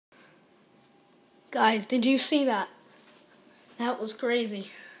Guys, did you see that? That was crazy.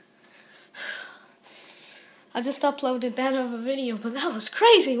 I just uploaded that of a video, but that was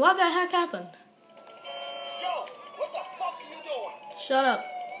crazy. What the heck happened? Yo, what the fuck are you doing? Shut up.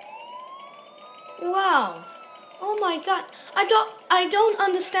 Wow. Oh my god. I don't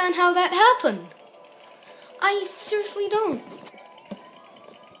understand how that happened. I seriously don't.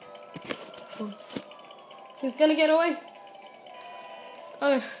 He's gonna get away.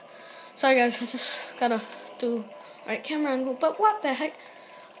 Okay. Sorry guys, I just gotta do right camera angle. But what the heck?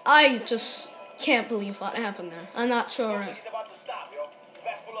 I just can't believe what happened there. I'm not sure. He's about to stop, yo. You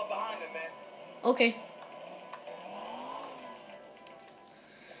best pull up behind him, man. Okay.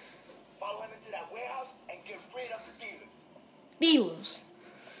 Follow him into that warehouse and get rid of the dealers. Dealers.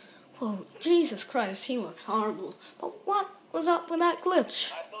 Well, Jesus Christ, he looks horrible. But what was up with that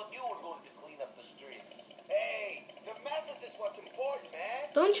glitch? I thought you were going to clean up the streets. Hey, the message is what's important, man.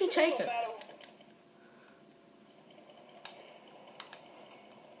 Don't you take it.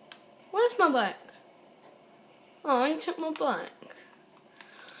 Where's my bike? Oh, I took my bike.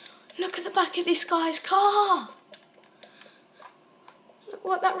 Look at the back of this guy's car. Look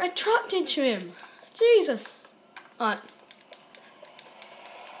what that red truck did to him. Jesus. Alright.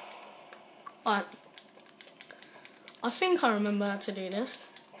 Alright. I think I remember how to do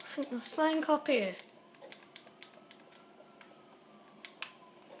this. I think there's something up here.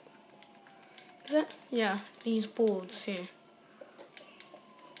 Is it? Yeah, these boards here.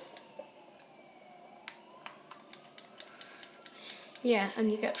 Yeah,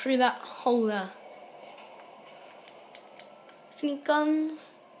 and you get through that hole there. Any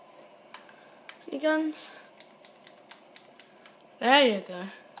guns? Any guns? There you go.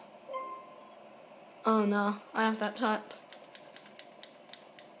 Oh no, I have that type.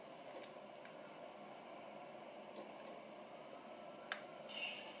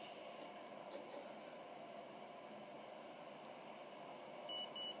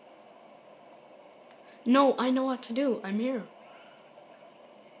 No, I know what to do. I'm here.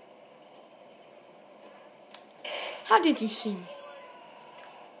 How did you see me?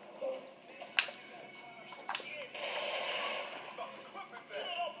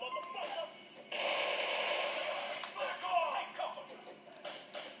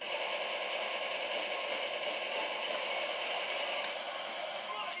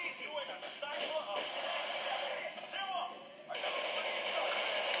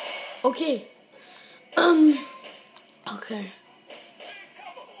 Okay. Okay.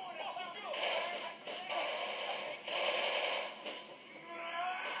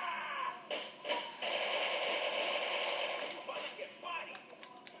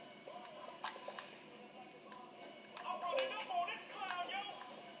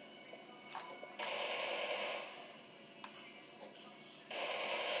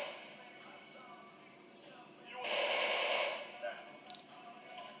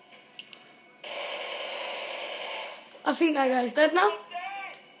 I think that guy's dead now.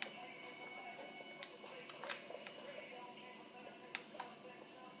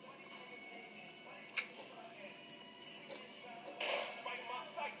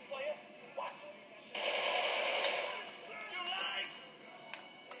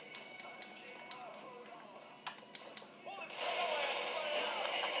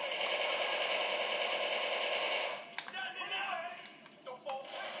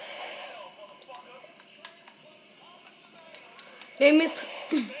 Damn it.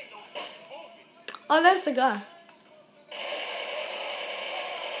 Oh, that's the guy.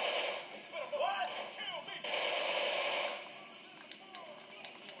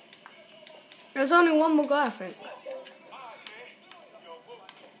 There's only one more guy, I think.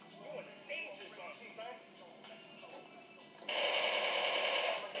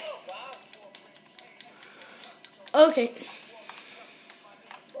 Okay.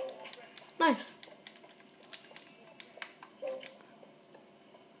 Nice.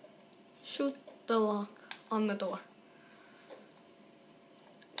 Shoot the lock on the door.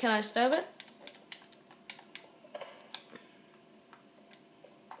 Can I stab it?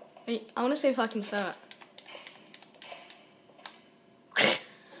 Wait, I want to see if I can stab it.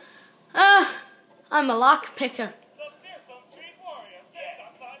 I'm a lock picker.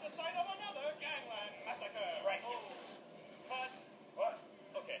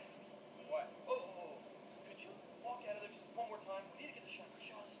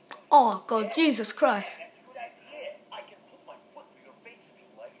 Oh God, Jesus Christ.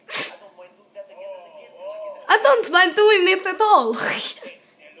 I don't mind doing it at all.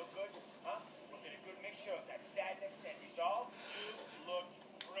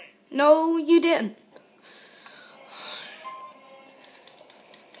 No, you didn't.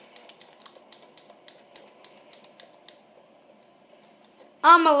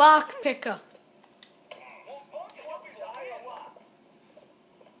 I'm a lock picker.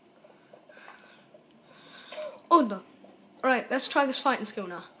 Oh no. Alright, let's try this fighting skill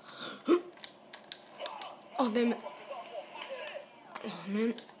now. Oh damn it. Oh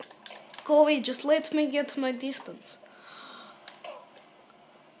man. Go away, just let me get to my distance.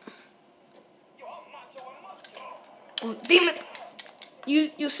 Oh damn it.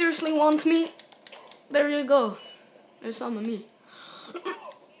 You seriously want me? There you go. There's some of me.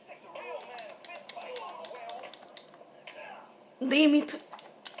 Damn it.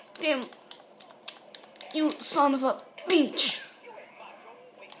 Damn. You son of a bitch.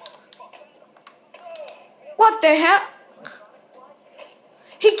 What the heck?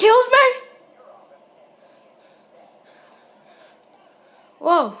 He killed me?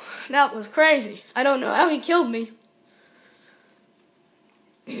 Whoa, that was crazy. I don't know how he killed me.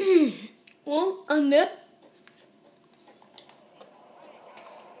 Well, I'm dead.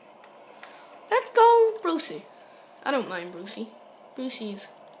 Let's go Brucey. I don't mind Brucey. Brucey's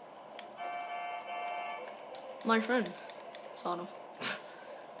my friend, sort of.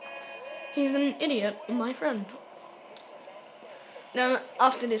 He's an idiot, my friend. Now,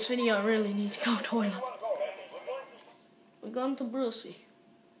 after this video, I really need to go to the toilet. We're going to Brucey.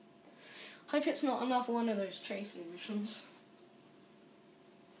 Hope it's not another one of those chasing missions.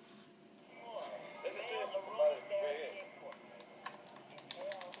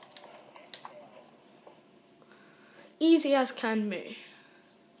 Easy as can be.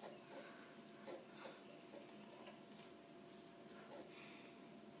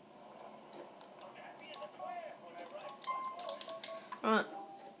 Alright.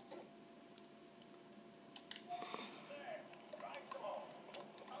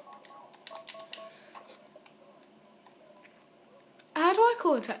 How do I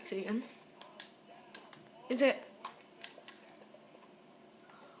call a taxi again? Is it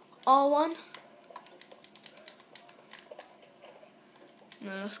R1?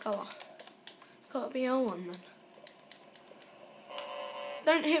 No, let's go on. It's got to be R1 then.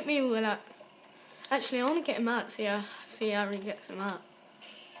 Don't hit me with that. Actually, I want to get him out, see how he gets him out.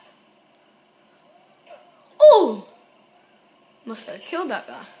 Oh! Must have killed that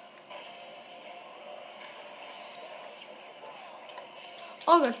guy.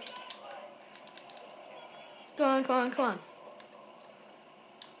 Oh, good. Come on, come on, come on.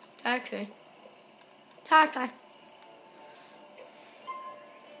 Taxi. Taxi.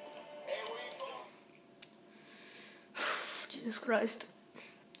 Jesus Christ.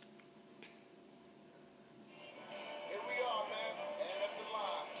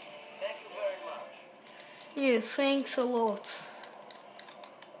 Yes, thanks a lot.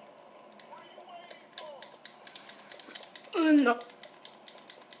 No.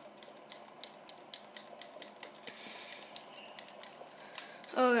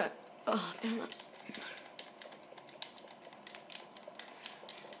 Okay. Oh, damn it.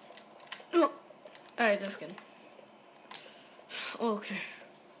 No. Alright, that's good. Okay.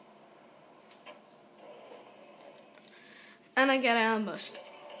 And I get ambushed.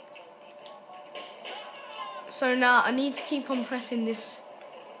 So now I need to keep on pressing this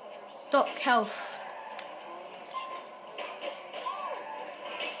Doc Health.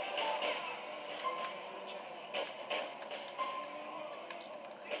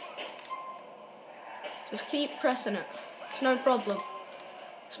 Just keep pressing it. It's no problem.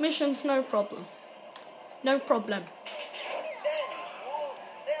 This mission's no problem. No problem.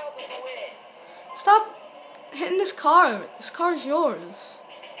 Stop hitting this car. This car's yours.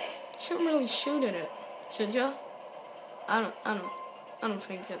 You shouldn't really shoot at it, should ya? I don't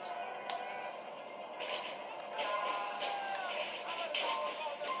think it.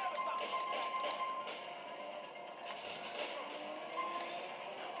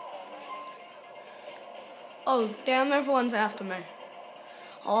 Oh damn! Everyone's after me.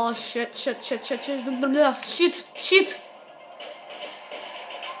 Oh shit! Shit! Shit! Shit! Shit! Blah, blah, shit! Shit!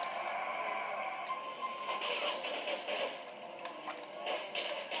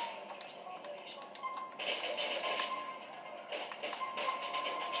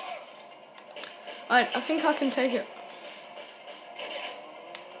 Alright, I think I can take it.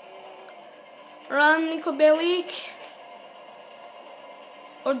 Run, Niko Bellic.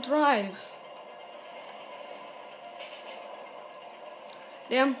 Or drive.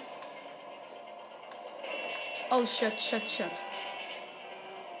 Damn. Oh shit, shit, shit.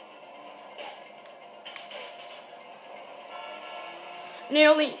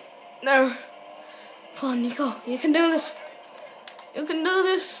 Nearly. No. Come on, Niko. You can do this. You can do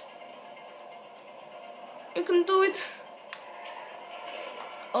this. You can do it.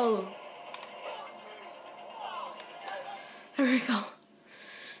 Oh. There we go.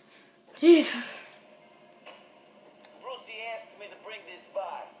 Jesus. Brucey asked me to bring this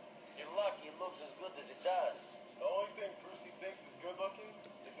by. You're lucky it looks as good as it does. The only thing Brucey thinks is good looking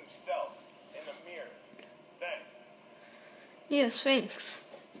is himself in the mirror. Thanks. Yes, thanks.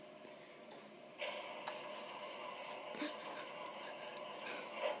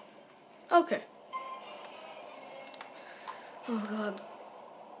 Okay. Oh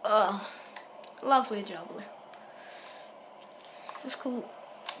God. Lovely jubbly. It's cool.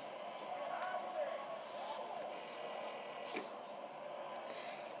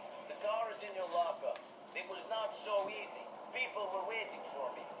 The car is in your lockup. It was not so easy. People were waiting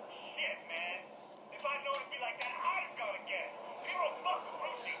for me. Shit, man. If I'd known it'd be like that, I'd have gone again. Zero fuck with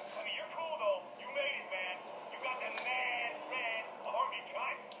Brucey. I mean, you're cool though. You made it, man. You got that mad red army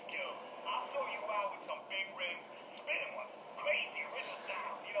kind skill. I'll show you out with some big rings. Spinning one. Crazy original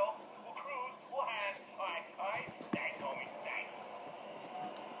style, you know? We'll cruise, we'll hang. Alright. Thanks, homie. Thanks.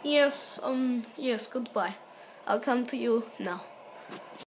 Yes, yes, goodbye. I'll come to you now.